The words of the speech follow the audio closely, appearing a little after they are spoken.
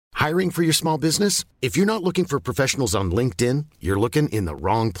Hiring for your small business? If you're not looking for professionals on LinkedIn, you're looking in the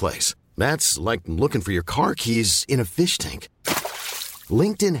wrong place. That's like looking for your car keys in a fish tank.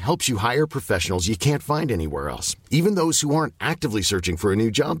 LinkedIn helps you hire professionals you can't find anywhere else, even those who aren't actively searching for a new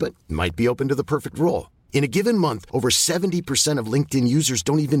job but might be open to the perfect role. In a given month, over 70% of LinkedIn users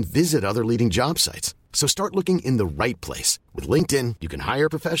don't even visit other leading job sites. So start looking in the right place. With LinkedIn, you can hire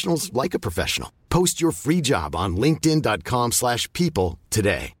professionals like a professional. Post your free job on linkedin.com/people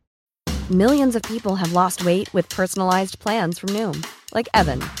today. Millions of people have lost weight with personalized plans from Noom. Like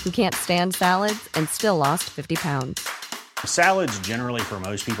Evan, who can't stand salads and still lost 50 pounds. Salads generally for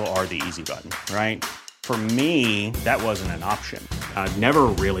most people are the easy button, right? For me, that wasn't an option. I never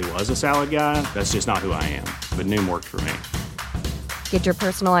really was a salad guy. That's just not who I am. But Noom worked for me. Get your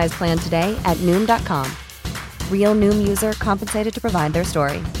personalized plan today at Noom.com. Real Noom user compensated to provide their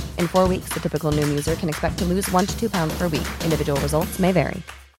story. In 4 weeks, the typical Noom user can expect to lose 1 to 2 pounds per week. Individual results may vary.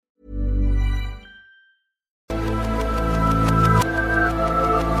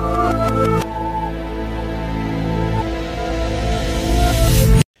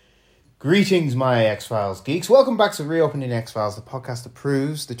 Greetings, my X-Files geeks. Welcome back to Reopening X-Files, the podcast that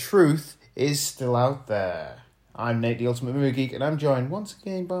proves the truth is still out there. I'm Nate, the Ultimate Movie Geek, and I'm joined once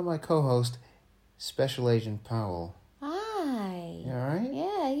again by my co-host, Special Agent Powell. Hi. You alright?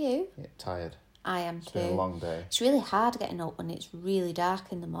 Yeah, you? Yeah, tired. I am It's too. been a long day. It's really hard getting up when it's really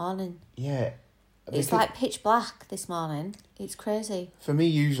dark in the morning. Yeah. It's like pitch black this morning. It's crazy. For me,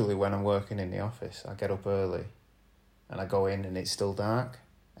 usually when I'm working in the office, I get up early and I go in and it's still dark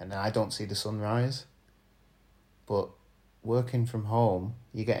and I don't see the sunrise. But working from home,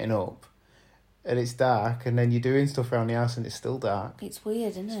 you're getting up and it's dark and then you're doing stuff around the house and it's still dark. It's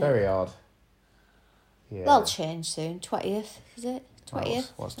weird, isn't it? It's very odd. Yeah. That'll change soon. 20th, is it?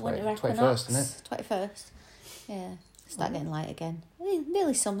 20th? What's Winter 20th? equinox. 21st, isn't it? 21st. Yeah. Start getting light again.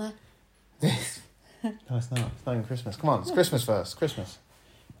 Nearly summer. No, it's not. It's not even Christmas. Come on, it's Christmas first. Christmas.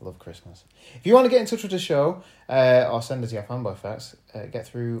 I love Christmas. If you want to get in touch with the show, or send us your fanboy facts, get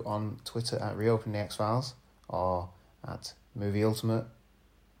through on Twitter at Reopen the X-Files, or at Movie Ultimate,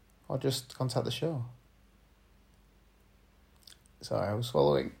 or just contact the show. Sorry, I was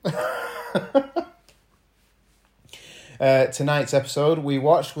swallowing. Tonight's episode we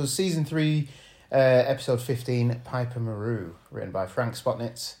watched was Season 3, Episode 15, Piper Maru, written by Frank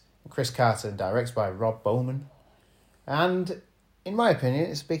Spotnitz, Chris Carter, and directed by Rob Bowman. And, in my opinion,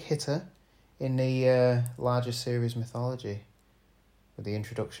 it's a big hitter in the larger series mythology with the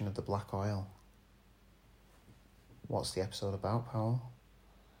introduction of the black oil. What's the episode about, Powell?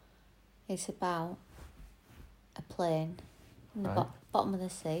 It's about a plane in the Right. bottom of the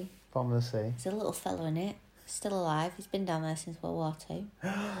sea. Bottom of the sea. There's a little fella in it, still alive. He's been down there since World War II.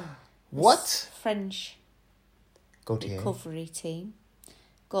 What? French Gautier. recovery team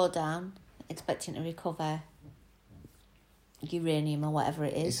go down expecting to recover uranium or whatever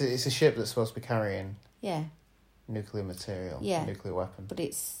it is. It's a ship that's supposed to be carrying Yeah, nuclear material, Yeah. nuclear weapon. but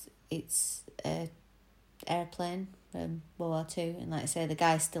it's a airplane from World War II, and like I say, the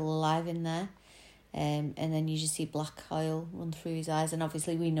guy's still alive in there. And then you just see black oil run through his eyes, and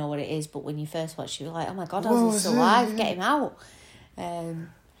obviously we know what it is, but when you first watch it, you're like, oh my god, how's he still alive? Get him out. And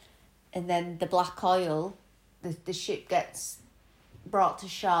then the black oil, the ship gets brought to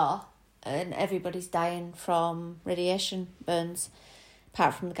shore, and everybody's dying from radiation burns,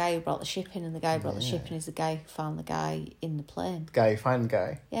 apart from the guy who brought the ship in, and the guy who brought the ship in is the guy who found the guy in the plane. Guy, find the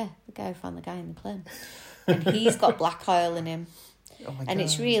guy. Yeah, the guy who found the guy in the plane. And he's got black oil in him. Oh my And God.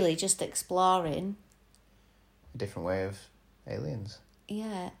 it's really just exploring. A different way of aliens.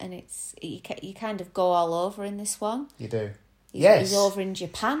 Yeah, and you kind of go all over in this one. You do. He's over in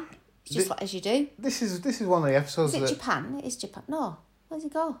Japan, just like as you do. This is one of the episodes Is it that... Japan? It is Japan. No, where does he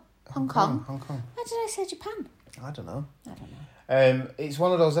go? Hong Hong Kong. Kong. Why did I say Japan? I don't know. I don't know. It's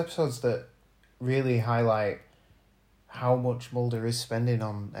one of those episodes that really highlight how much Mulder is spending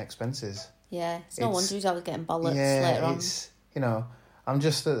on expenses. Yeah, it's no wonder he's always getting bollocks Yeah, later on. it's, I'm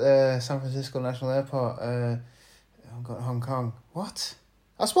just at San Francisco National Airport. I'm going to Hong Kong. What?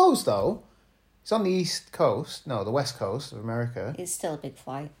 I suppose, though, it's on the East Coast. No, the West Coast of America. It's still a big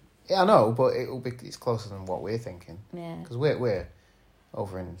flight. Yeah, I know, but it's closer than what we're thinking. Yeah. Because we're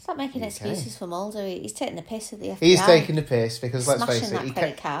over in Stop making UK. excuses for Mulder. He's taking the piss at the FBI. He's taking the piss because, He's let's face smashing it, that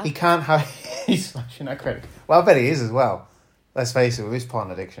credit card. he can't have... He's smashing that credit card. Well, I bet he is as well. Let's face it, with his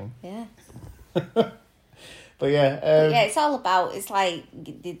porn addiction. Yeah. But yeah... Yeah, it's all about, it's like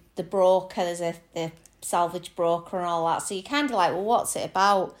the broker, there's the salvage broker and all that. So you're kind of like, well, what's it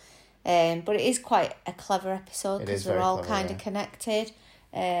about? But it is quite a clever episode It because is they're very all clever, kind yeah. of connected.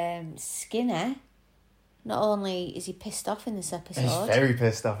 Skinner, Not only is he pissed off in this episode, He's very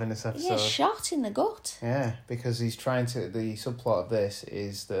pissed off in this he episode. gets shot in the gut. Yeah, because he's trying to... The subplot of this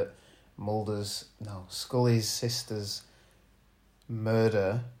is that Scully's sister's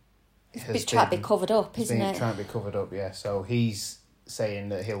murder It's trying to be covered up, isn't it? Trying to be covered up, yeah. So he's saying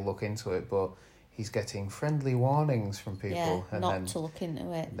that he'll look into it, but he's getting friendly warnings from people. Yeah, not to look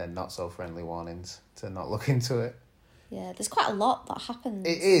into it. And then not so friendly warnings to not look into it. Yeah, there's quite a lot that happens.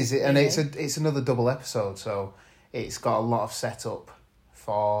 It is, and really. it's another double episode, so it's got a lot of setup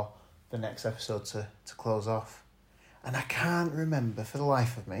for the next episode to close off. And I can't remember for the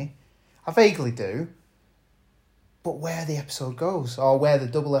life of me. I vaguely do. But where the episode goes, or where the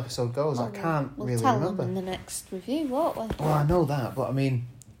double episode goes, I can't really remember. We'll tell them in the next review, won't we? Well, I know that, but I mean,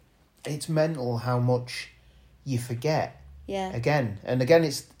 it's mental how much you forget. Yeah. Again,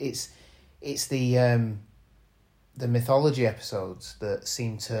 it's the mythology episodes that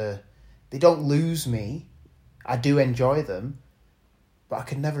seem to... They don't lose me. I do enjoy them, but I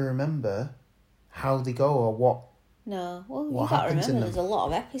can never remember how they go or what... No, well, What you've got to happens in remember them? there's a lot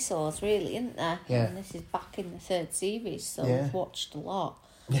of episodes, really, isn't there? Yeah. And this is back in the third series, so Yeah. we've watched a lot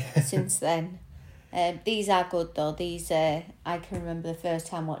since then. These are good, though. These, I can remember the first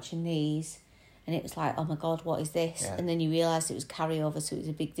time watching these, and it was like, oh my God, what is this? Yeah. And then you realise it was carryover, so it was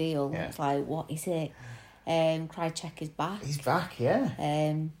a big deal. Yeah. It's like, what is it? Krycek is back. He's back, yeah.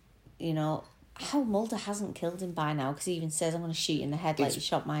 You know, how Mulder hasn't killed him by now, because he even says, I'm going to shoot you in the head like It's you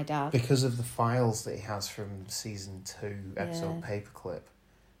shot my dad. Because of the files that he has from season 2 episode Paperclip.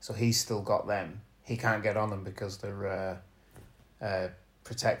 So he's still got them. He can't get on them because they're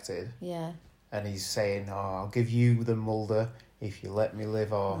protected. Yeah. And he's saying, I'll give you the Mulder if you let me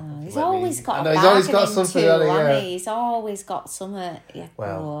live, or... He's always got a he's always got something, tool, hasn't he? hasn't he? He's always got something. Yeah.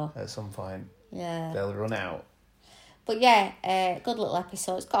 Well, at some point, yeah. they'll run out. But yeah, good little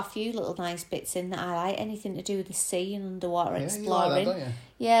episode. It's got a few little nice bits in that I like. Anything to do with the sea and underwater exploring. You like that, don't you?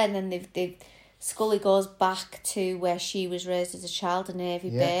 Yeah, and then they've Scully goes back to where she was raised as a child, a Navy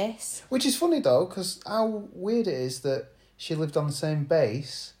base. Which is funny, though, because how weird it is that she lived on the same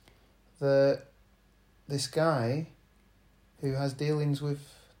base that this guy who has dealings with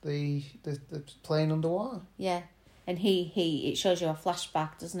the plane underwater. Yeah, and it shows you a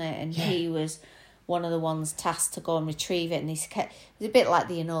flashback, doesn't it? And he was one of the ones tasked to go and retrieve it, and it was a bit like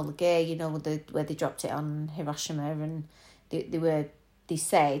the Enola Gay, where they dropped it on Hiroshima, and they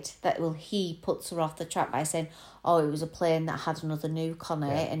said that, well, he puts her off the track by saying, oh, it was a plane that had another nuke on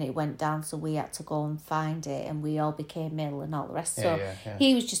it, and it went down, so we had to go and find it, and we all became ill and all the rest.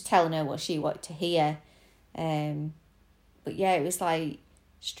 He was just telling her what she wanted to hear. But yeah, it was like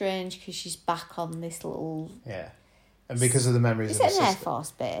strange because she's back on this little... Yeah. And because of the memories Is of it the an Air sister...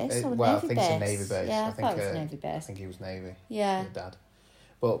 Force base or a well, Navy I think base? it's a Navy base. Yeah, I thought it was a think, Navy base. I think he was Navy. Yeah. Your dad.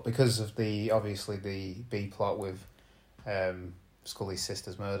 But because of obviously the B-plot with Scully's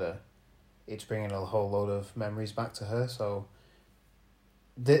sister's murder, it's bringing a whole load of memories back to her. So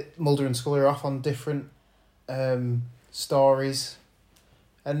Mulder and Scully are off on different stories,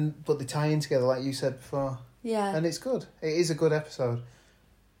 but they tie in together, like you said before. Yeah. And it's good. It is a good episode.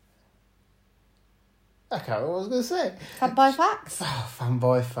 I can't remember what I was going to say. Fanboy Facts. Oh,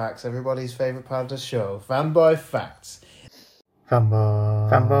 fanboy facts. Everybody's favourite part of the show. Fanboy facts. Fanboy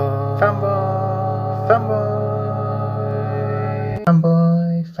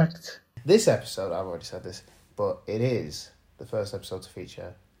fact. This episode, I've already said this, but it is the first episode to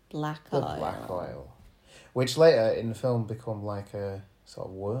feature Black the oil. black oil, which later in the film become like a sort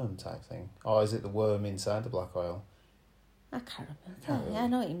of worm type thing. Or is it the worm inside the black oil? I can't remember. Yeah, I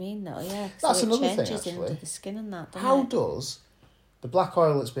know what you mean, though. Yeah, That's so another it thing, changes actually. into the skin and that. Doesn't How it? does the black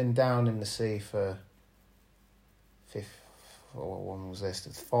oil that's been down in the sea for when was this?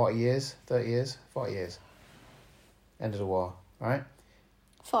 40 years? 30 years? 40 years. End of the war, right?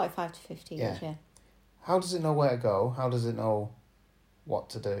 45 to 50 years, yeah. How does it know where to go? How does it know what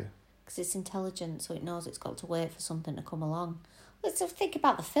to do? Because it's intelligent, so it knows it's got to wait for something to come along. Let's think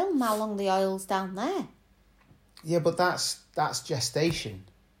about the film, how long the oil's down there. Yeah, but that's gestation,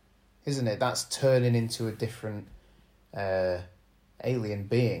 isn't it? That's turning into a different alien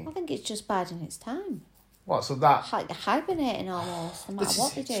being. I think it's just biding its time. What, so that... Like hibernating almost, no matter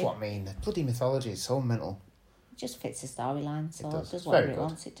what they do. That's what I mean. The bloody mythology is so mental. It just fits the storyline, so it does It's whatever very it good.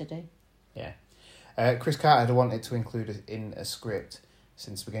 wants it to do. Yeah. Chris Carter had wanted to include in a script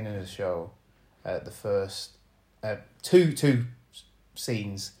since the beginning of the show the first two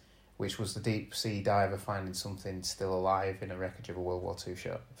scenes, which was the deep sea diver finding something still alive in a wreckage of a World War II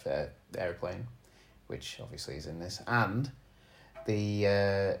aeroplane, which obviously is in this, and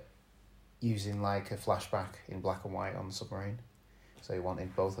the using like a flashback in black and white on the submarine. So he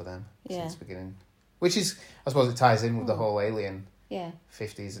wanted both of them since the beginning. Which is, I suppose it ties in with the whole Alien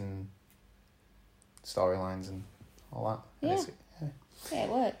 50s and storylines and all that. Yeah. Yeah, it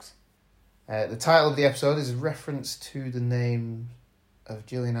works. The title of the episode is a reference to the name of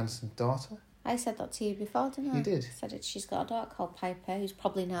Gillian Anderson's daughter. I said that to you before, didn't I? You did. I said it. She's got a daughter called Piper, who's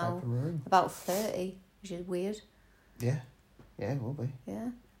probably now Piper Maroon. about 30, which is weird. Yeah. Yeah, it will be. Yeah.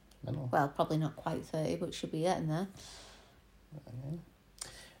 Mental. Well, probably not quite 30, but she'll be getting there.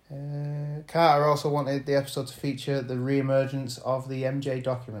 Carter also wanted the episode to feature the re-emergence of the MJ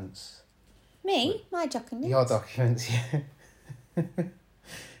documents. Me? My documents? Your documents, yeah.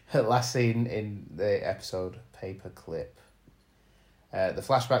 Last seen in the episode Paperclip. The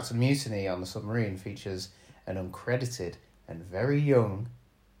flashback to the mutiny on the submarine features an uncredited and very young,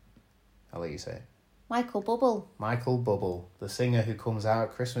 I'll let you say it, Michael Bubble. Michael Bubble, the singer who comes out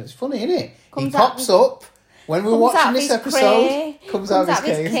at Christmas. It's funny, isn't it? He Comes pops up when we're watching this episode. Comes out of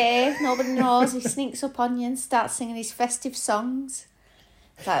his cave. Nobody knows. He sneaks up on you and starts singing his festive songs.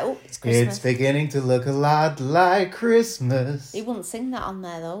 It's like, oh, it's Christmas. It's beginning to look a lot like Christmas. He wouldn't sing that on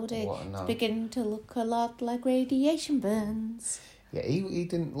there though, would he? What, no. It's beginning to look a lot like radiation burns. Yeah, he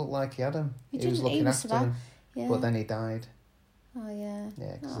didn't look like he had him. He was didn't, looking he was after him. Yeah. But then he died. Oh, yeah.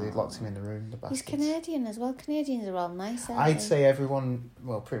 Yeah, because they locked him in the room, the bastards. He's Canadian as well. Canadians are all nice, aren't I'd they? say everyone,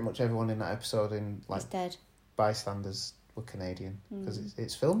 well, pretty much everyone in that episode in He's dead. bystanders were Canadian. Because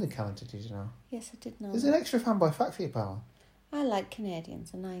it's filmed in Canada, did you know? Yes, I did know. There's an extra fanboy fact for you, pal. I like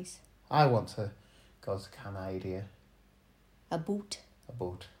Canadians. They're nice. I want to go to Canada. A boot. A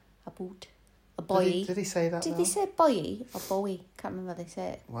boat. A boot. A boy. Did he say that? Did they say boy or bowie? Can't remember how they say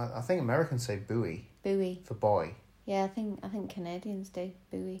it. Well, I think Americans say buoy Bowie. for boy. Yeah, I think Canadians do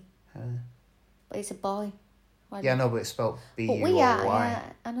bowie. But it's a boy. Why Yeah, do- no, but it's spelled But we B-U-O-Y. are, yeah.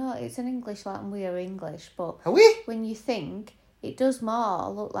 I know it's an English like and we are English, but Are we? when you think it does more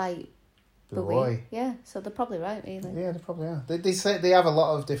look like bowie. Boy. Yeah, so they're probably right, really. Yeah, they probably are. They say they have a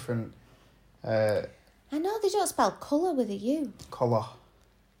lot of different I know they don't spell colour with a U. colour.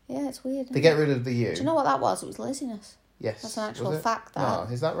 Yeah, it's weird. They get rid of the U. Do you know what that was? It was laziness. Yes. That's an Was actual it? fact, that.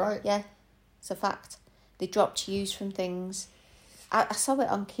 No, is that right? Yeah, it's a fact. They dropped U's from things. I saw it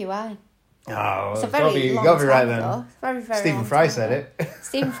on QI. Oh, It's a it's very long got to be right time then. ago. Very, very Stephen long Fry time said ago. it.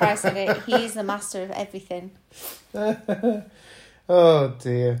 Stephen Fry said it. He's the master of everything. Oh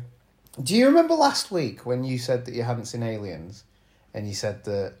dear. Do you remember last week when you said that you hadn't seen Aliens, and you said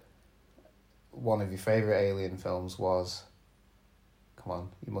that one of your favourite Alien films was? Come on,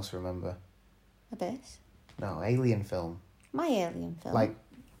 you must remember. Abyss. No, Alien film. My Alien film. Like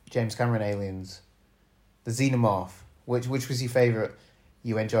James Cameron Aliens, the Xenomorph. Which was your favourite?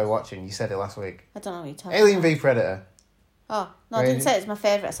 You enjoy watching. You said it last week. I don't know what you're talking Alien about. v Predator. Oh, no, I didn't say it was my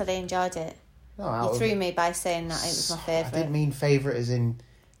favourite. I said I enjoyed it. No, out You of- threw me by saying that it was my I favourite. didn't mean favourite as in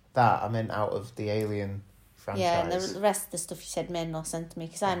that. I meant out of the Alien franchise. Yeah, and the rest of the stuff you said made no sense to me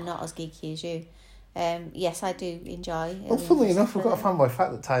because I'm not as geeky as you. Yes, I do enjoy. Well, funnily enough, we've got a fanboy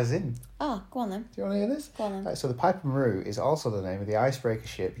fact that ties in. Oh, go on then. Do you want to hear this? Go on then. Right, so the Piper Maru is also the name of the icebreaker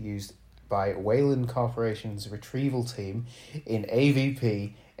ship used by Wayland Corporation's retrieval team in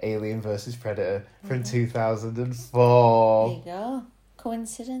AVP Alien vs Predator from 2004. There you go.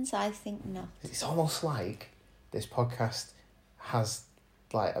 Coincidence? I think not. It's almost like this podcast has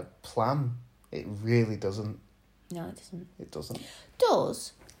like a plan. It really doesn't. No, it doesn't. It doesn't.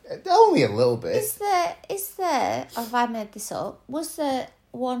 Does? Only a little bit. Is there, or have I made this up, was there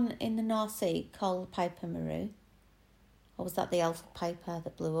one in the North Sea called Piper Maru? Or was that the Alpha Piper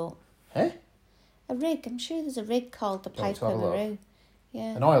that blew up? Eh? A rig, I'm sure there's a rig called the Let's Piper have a look. Maru.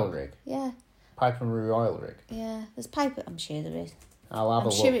 Yeah. An oil rig. Yeah, Piper Maru oil rig. yeah. There's Piper, I'm sure there is. I'll have I'm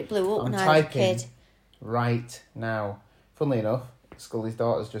a sure look. it blew up I'm when I was a typing kid. right now. Funnily enough, Scully's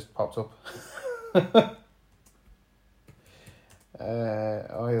daughter's just popped up.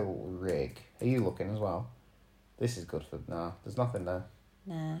 Oil rig. Are you looking as well? This is good for... No, there's nothing there.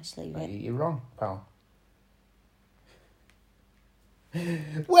 Nah, just leave No, it. you're wrong, pal.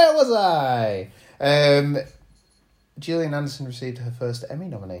 Where was I? Gillian Anderson received her first Emmy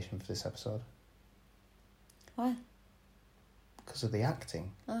nomination for this episode Why? because of the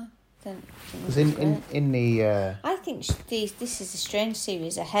acting. Oh, don't think Because that's great. in the... I think this is a strange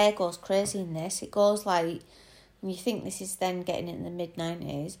series. Her hair goes crazy in this. It goes like, when you think this is then getting in the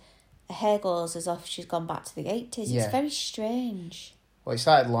mid-90s, her hair goes as if she's gone back to the 80s. Yeah. It's very strange. Well, it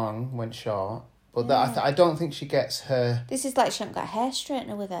started long, went short. But that, I don't think she gets her... This is like she hasn't got a hair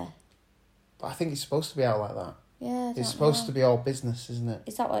straightener with her. But I think it's supposed to be out like that. Yeah, It's supposed to be all business, isn't it?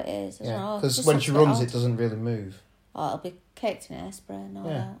 Is that what it is? I don't Yeah, know. because Just when looks she a bit runs, odd. it doesn't really move. Oh, it'll be caked in hairspray and all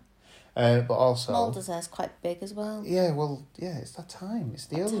Yeah. But also... Mulder's hair's quite big as well. Yeah, well, yeah, it's that time. It's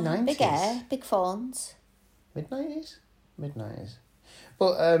the early 90s. Big hair, big phones. Mid-90s? Mid-90s.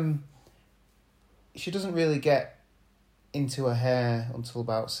 But she doesn't really get into her hair until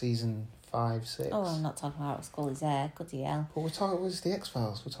about season 5, 6. Oh, I'm not talking about Scully's hair. Good hell. But it's the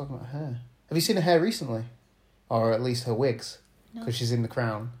X-Files. We're talking about her. Have you seen her hair recently? Or at least her wigs? No. Because she's in The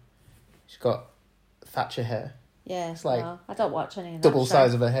Crown. She's got Thatcher hair. Yeah, it's like no, I don't watch any of that. Double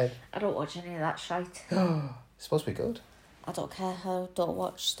size of her head. I don't watch any of that shite. It's supposed to be good. I don't care how. Don't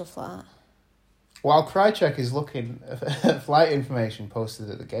watch stuff like that. While Krychek is looking at flight information posted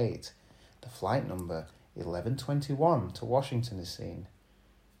at the gate, the flight number 1121 to Washington is seen.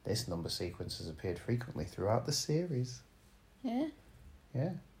 This number sequence has appeared frequently throughout the series. Yeah.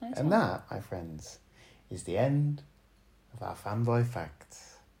 Yeah. Nice and one. that, my friends, is the end of our fanboy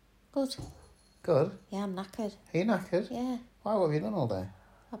facts. Good. Good. Yeah, I'm knackered. Are you knackered? Yeah. Why? What have you done all day?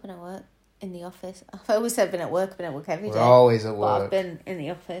 I've been at work. In the office. I've always said I've been at work every day. We're always at But work. I've been in the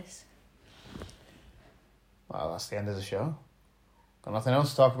office. Well, that's the end of the show. Got nothing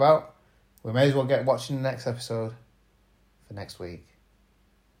else to talk about. We may as well get watching the next episode for next week.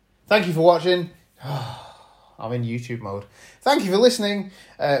 Thank you for watching. I'm in YouTube mode. Thank you for listening.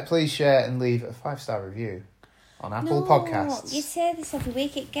 Please share and leave a 5-star review on Apple Podcasts. You say this every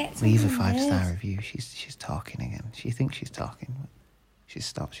week. It gets Leave a on my 5-star nerves. review. She's talking again. She thinks she's talking. She's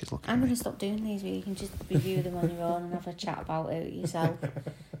stopped. She's looking. I'm at going me. to stop doing these where you can just review them on your own and have a chat about it yourself.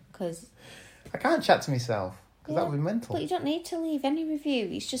 Because I can't chat to myself because that would be mental. But you don't need to leave any review.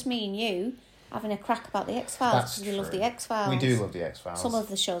 It's just me and you having a crack about the X-Files That's because we love true. the X-Files. We do love the X-Files. Some of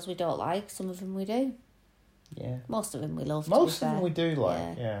the shows we don't like, some of them we do. Yeah. Most of them we love. Most of them we do like,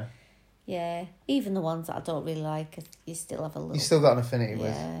 Yeah. yeah. Yeah, even the ones that I don't really like, you still have a little. You still got an affinity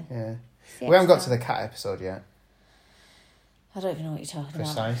with. Yeah. Yeah. The We haven't got X-Files. to the cat episode yet. I don't even know what you're talking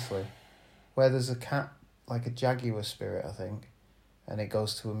about. Precisely. Where there's a cat, like a jaguar spirit, I think, and it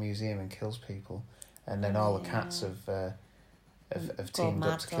goes to a museum and kills people, and then all the cats have Go teamed up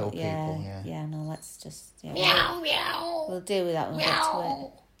mad, to kill people. Yeah. Yeah, no, let's just... Yeah, meow. We'll deal with that when we get to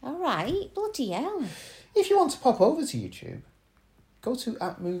it. All right, bloody hell. If you want to pop over to YouTube, go to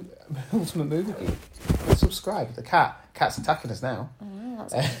Ultimate Movie Geek and subscribe. The cat's attacking us now. Oh,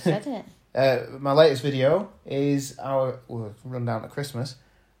 that's what you said it. My latest video is we'll run down to Christmas,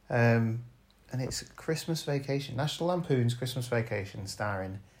 and it's Christmas Vacation, National Lampoon's Christmas Vacation,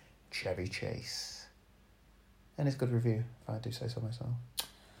 starring Chevy Chase. And it's a good review, if I do say so myself.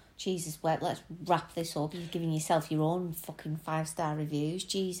 Jesus, wait, let's wrap this up. You're giving yourself your own fucking 5-star reviews.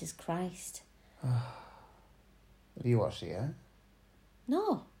 Jesus Christ. Have you watched it yet?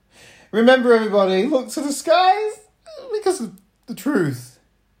 No. Remember, everybody, look to the skies, because the truth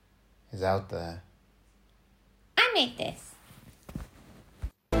is out there. I made this.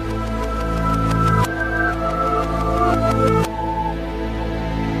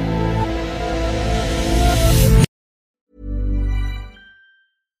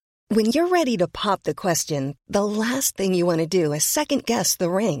 When you're ready to pop the question, the last thing you want to do is second-guess the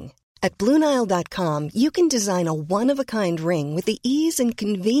ring. At BlueNile.com, you can design a one-of-a-kind ring with the ease and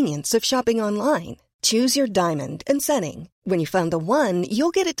convenience of shopping online. Choose your diamond and setting. When you find the one,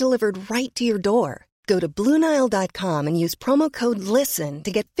 you'll get it delivered right to your door. Go to BlueNile.com and use promo code LISTEN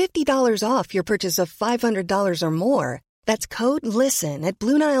to get $50 off your purchase of $500 or more. That's code LISTEN at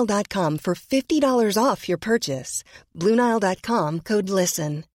BlueNile.com for $50 off your purchase. BlueNile.com, code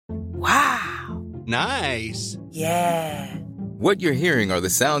LISTEN. Wow. Nice. Yeah. What you're hearing are the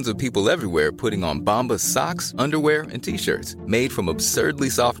sounds of people everywhere putting on Bombas socks, underwear, and T-shirts made from absurdly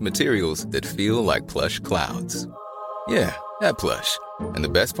soft materials that feel like plush clouds. Yeah, that plush. And the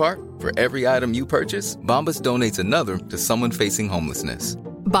best part? For every item you purchase, Bombas donates another to someone facing homelessness.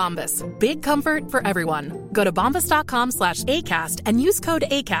 Bombas. Big comfort for everyone. Go to bombas.com/ACAST and use code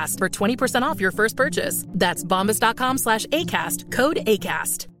ACAST for 20% off your first purchase. That's bombas.com/ACAST. Code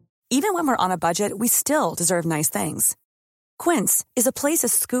ACAST. Even when we're on a budget, we still deserve nice things. Quince is a place to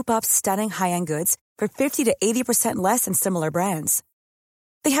scoop up stunning high-end goods for 50 to 80% less than similar brands.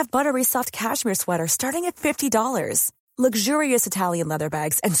 They have buttery soft cashmere sweaters starting at $50, luxurious Italian leather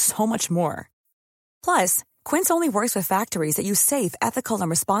bags, and so much more. Plus, Quince only works with factories that use safe, ethical, and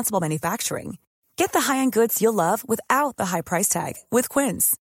responsible manufacturing. Get the high-end goods you'll love without the high price tag with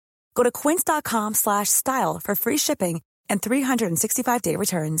Quince. Go to quince.com/style for free shipping and 365-day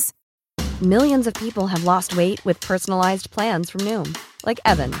returns. Millions of people have lost weight with personalized plans from Noom. Like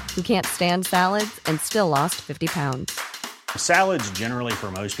Evan, who can't stand salads and still lost 50 pounds. Salads generally for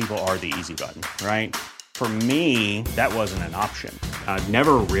most people are the easy button, right? For me, that wasn't an option. I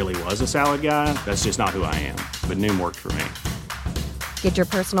never really was a salad guy. That's just not who I am. But Noom worked for me. Get your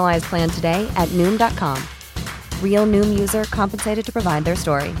personalized plan today at Noom.com. Real Noom user compensated to provide their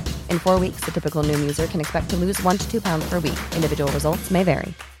story. In 4 weeks, the typical Noom user can expect to lose 1 to 2 pounds per week. Individual results may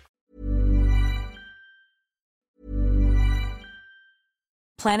vary.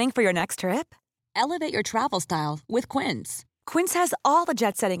 Planning for your next trip? Elevate your travel style with Quince. Quince has all the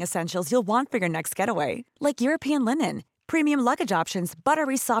jet-setting essentials you'll want for your next getaway, like European linen, premium luggage options,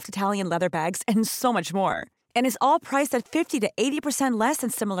 buttery soft Italian leather bags, and so much more. And is all priced at 50 to 80% less than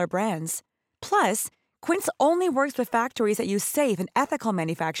similar brands. Plus, Quince only works with factories that use safe and ethical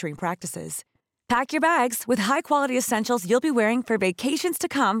manufacturing practices. Pack your bags with high-quality essentials you'll be wearing for vacations to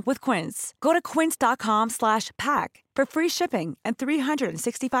come with Quince. Go to quince.com/pack for free shipping and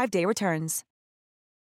 365-day returns.